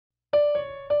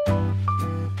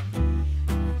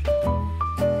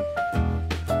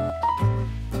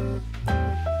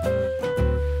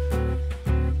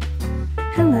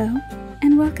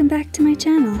welcome back to my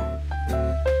channel.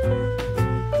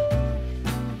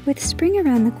 With spring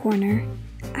around the corner,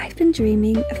 I've been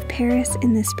dreaming of Paris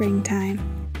in the springtime.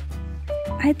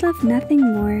 I'd love nothing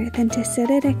more than to sit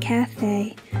at a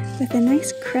cafe with a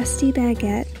nice crusty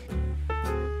baguette,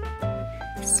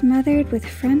 smothered with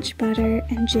French butter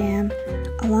and jam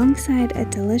alongside a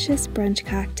delicious brunch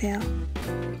cocktail.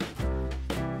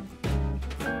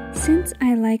 Since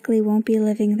I likely won't be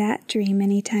living that dream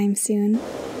anytime soon,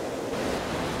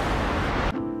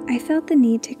 I felt the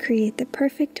need to create the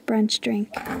perfect brunch drink.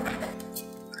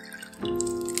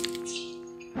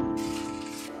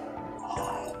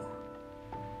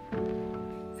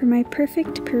 For my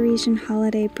perfect Parisian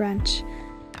holiday brunch,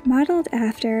 modeled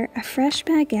after a fresh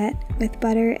baguette with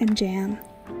butter and jam,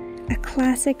 a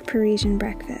classic Parisian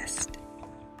breakfast.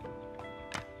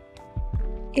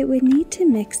 It would need to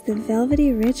mix the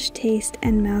velvety rich taste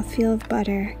and mouthfeel of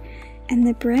butter and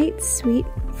the bright, sweet,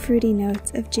 fruity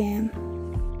notes of jam.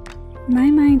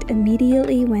 My mind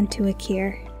immediately went to a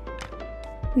Kir,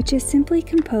 which is simply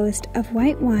composed of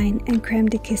white wine and creme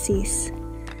de cassis,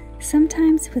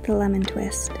 sometimes with a lemon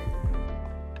twist.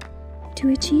 To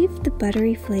achieve the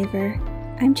buttery flavor,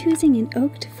 I'm choosing an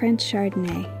oaked French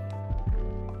Chardonnay.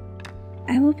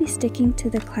 I will be sticking to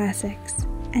the classics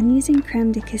and using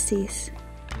creme de cassis,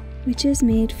 which is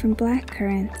made from black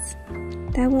currants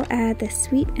that will add the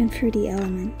sweet and fruity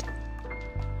element.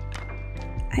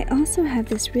 I also have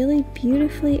this really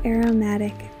beautifully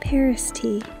aromatic Paris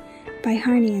tea by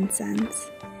Harney & Sons.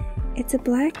 It's a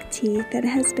black tea that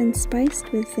has been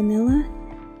spiced with vanilla,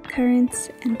 currants,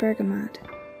 and bergamot.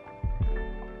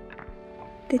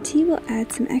 The tea will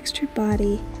add some extra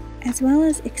body as well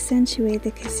as accentuate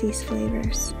the cassis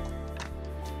flavors.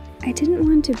 I didn't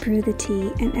want to brew the tea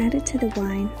and add it to the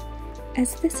wine,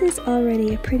 as this is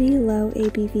already a pretty low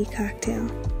ABV cocktail.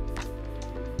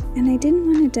 And I didn't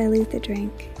want to dilute the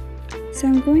drink, so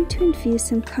I'm going to infuse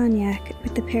some cognac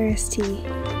with the Paris tea.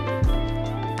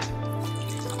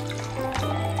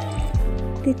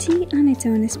 The tea on its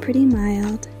own is pretty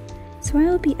mild, so I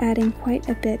will be adding quite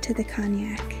a bit to the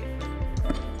cognac.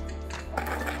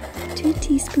 2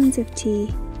 teaspoons of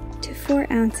tea to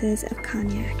 4 ounces of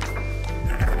cognac.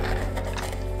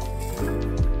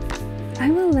 I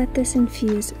will let this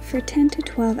infuse for 10 to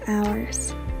 12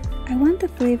 hours. I want the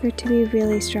flavor to be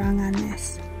really strong on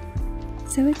this,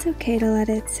 so it's okay to let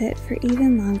it sit for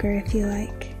even longer if you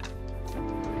like.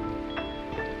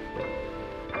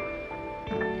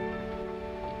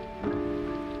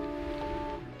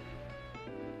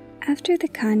 After the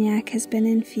cognac has been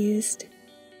infused,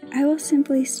 I will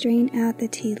simply strain out the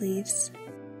tea leaves.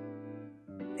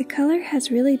 The color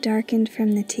has really darkened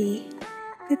from the tea,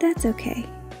 but that's okay.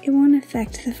 It won't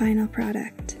affect the final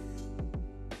product.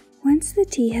 Once the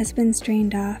tea has been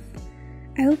strained off,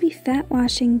 I will be fat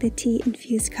washing the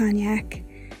tea-infused cognac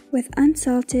with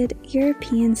unsalted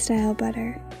European-style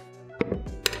butter.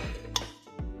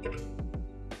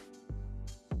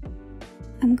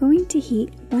 I'm going to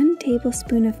heat 1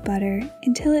 tablespoon of butter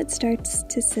until it starts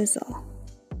to sizzle.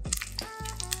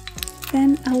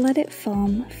 Then I'll let it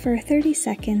foam for 30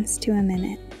 seconds to a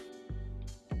minute.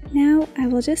 Now I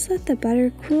will just let the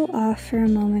butter cool off for a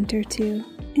moment or two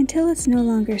until it's no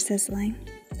longer sizzling.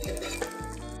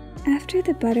 After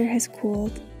the butter has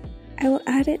cooled, I will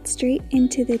add it straight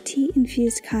into the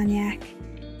tea-infused cognac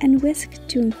and whisk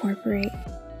to incorporate.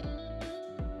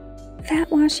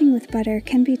 Fat washing with butter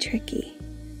can be tricky,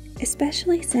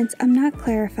 especially since I'm not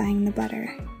clarifying the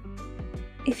butter.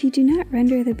 If you do not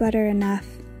render the butter enough,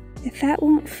 the fat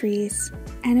won't freeze,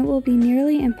 and it will be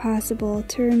nearly impossible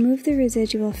to remove the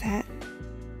residual fat.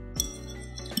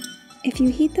 If you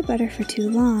heat the butter for too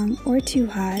long or too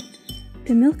hot,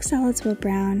 the milk solids will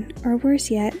brown, or worse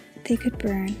yet, they could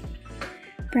burn.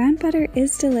 Brown butter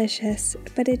is delicious,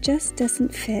 but it just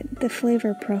doesn't fit the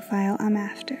flavor profile I'm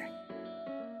after.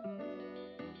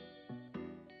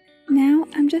 Now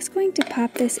I'm just going to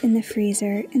pop this in the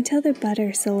freezer until the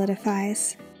butter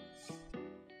solidifies.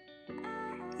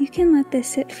 You can let this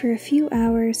sit for a few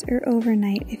hours or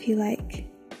overnight if you like.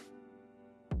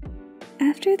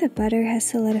 After the butter has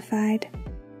solidified,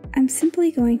 I'm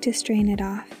simply going to strain it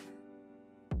off.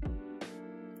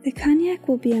 The cognac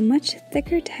will be a much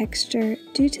thicker texture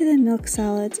due to the milk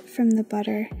solids from the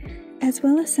butter, as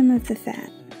well as some of the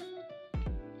fat.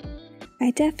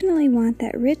 I definitely want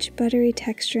that rich buttery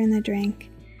texture in the drink,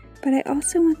 but I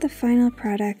also want the final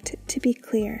product to be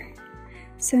clear.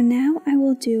 So now I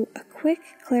will do a quick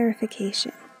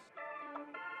clarification.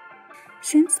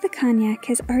 Since the cognac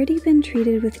has already been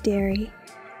treated with dairy,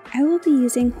 I will be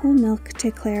using whole milk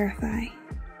to clarify.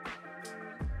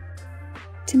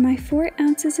 To my 4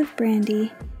 ounces of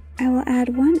brandy, I will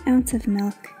add 1 ounce of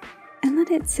milk and let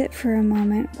it sit for a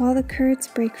moment while the curds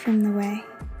break from the whey.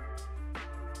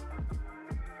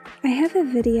 I have a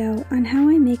video on how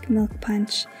I make milk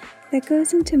punch that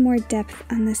goes into more depth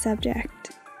on the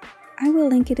subject. I will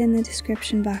link it in the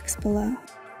description box below.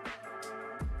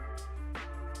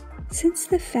 Since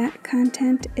the fat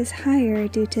content is higher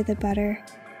due to the butter,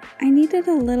 I needed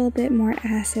a little bit more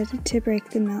acid to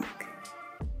break the milk.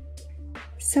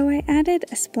 So I added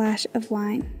a splash of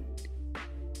wine.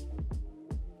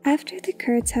 After the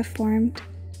curds have formed,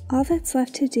 all that's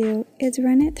left to do is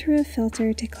run it through a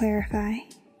filter to clarify.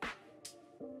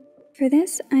 For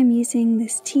this, I'm using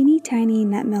this teeny tiny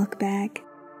nut milk bag.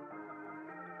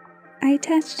 I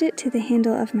attached it to the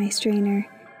handle of my strainer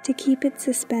to keep it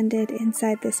suspended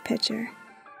inside this pitcher.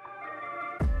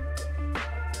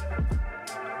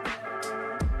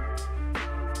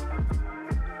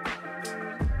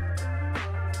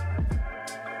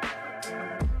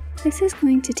 This is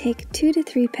going to take 2 to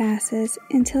 3 passes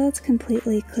until it's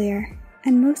completely clear,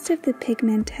 and most of the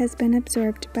pigment has been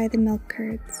absorbed by the milk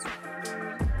curds.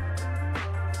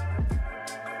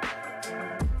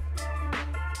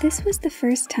 This was the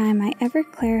first time I ever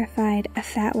clarified a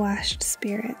fat-washed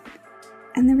spirit,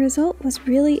 and the result was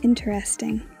really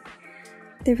interesting.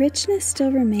 The richness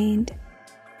still remained,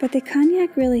 but the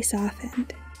cognac really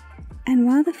softened, and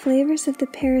while the flavors of the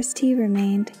Paris tea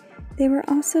remained, they were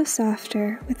also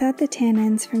softer without the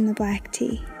tannins from the black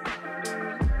tea.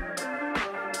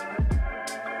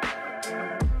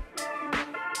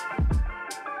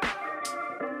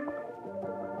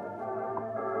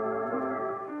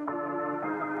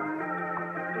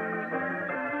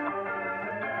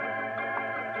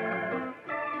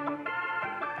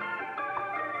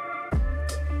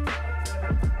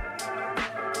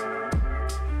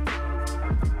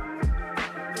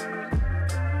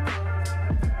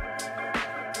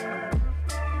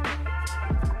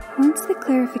 Once the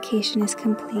clarification is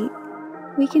complete,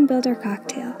 we can build our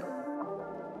cocktail.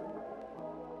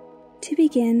 To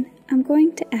begin, I'm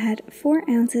going to add 4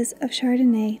 ounces of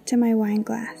chardonnay to my wine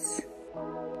glass.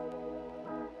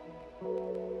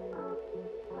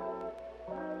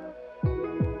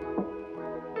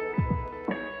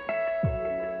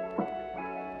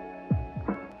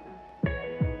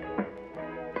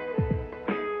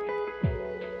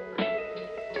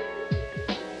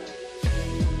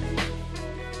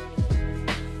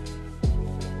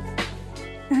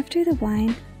 After the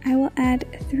wine, I will add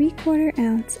 3/4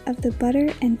 ounce of the butter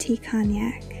and tea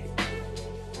cognac.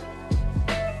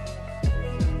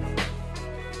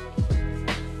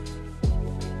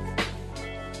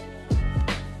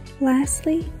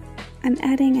 Lastly, I'm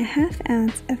adding a 1/2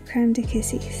 ounce of creme de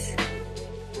cassis.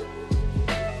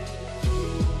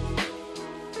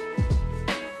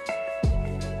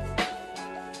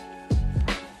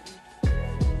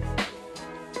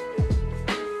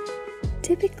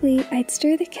 Typically, I'd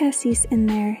stir the cassis in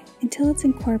there until it's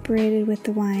incorporated with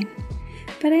the wine,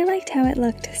 but I liked how it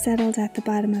looked settled at the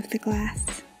bottom of the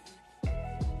glass.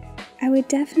 I would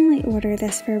definitely order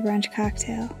this for a brunch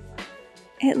cocktail.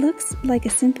 It looks like a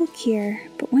simple Kir,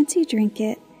 but once you drink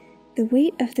it, the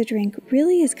weight of the drink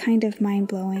really is kind of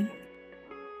mind-blowing.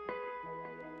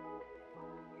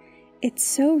 It's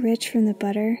so rich from the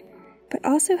butter, but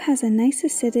also has a nice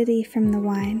acidity from the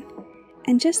wine,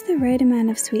 and just the right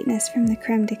amount of sweetness from the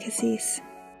creme de cassis.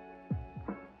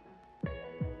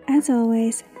 As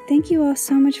always, thank you all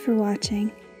so much for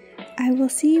watching. I will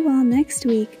see you all next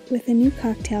week with a new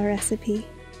cocktail recipe.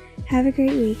 Have a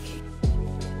great week.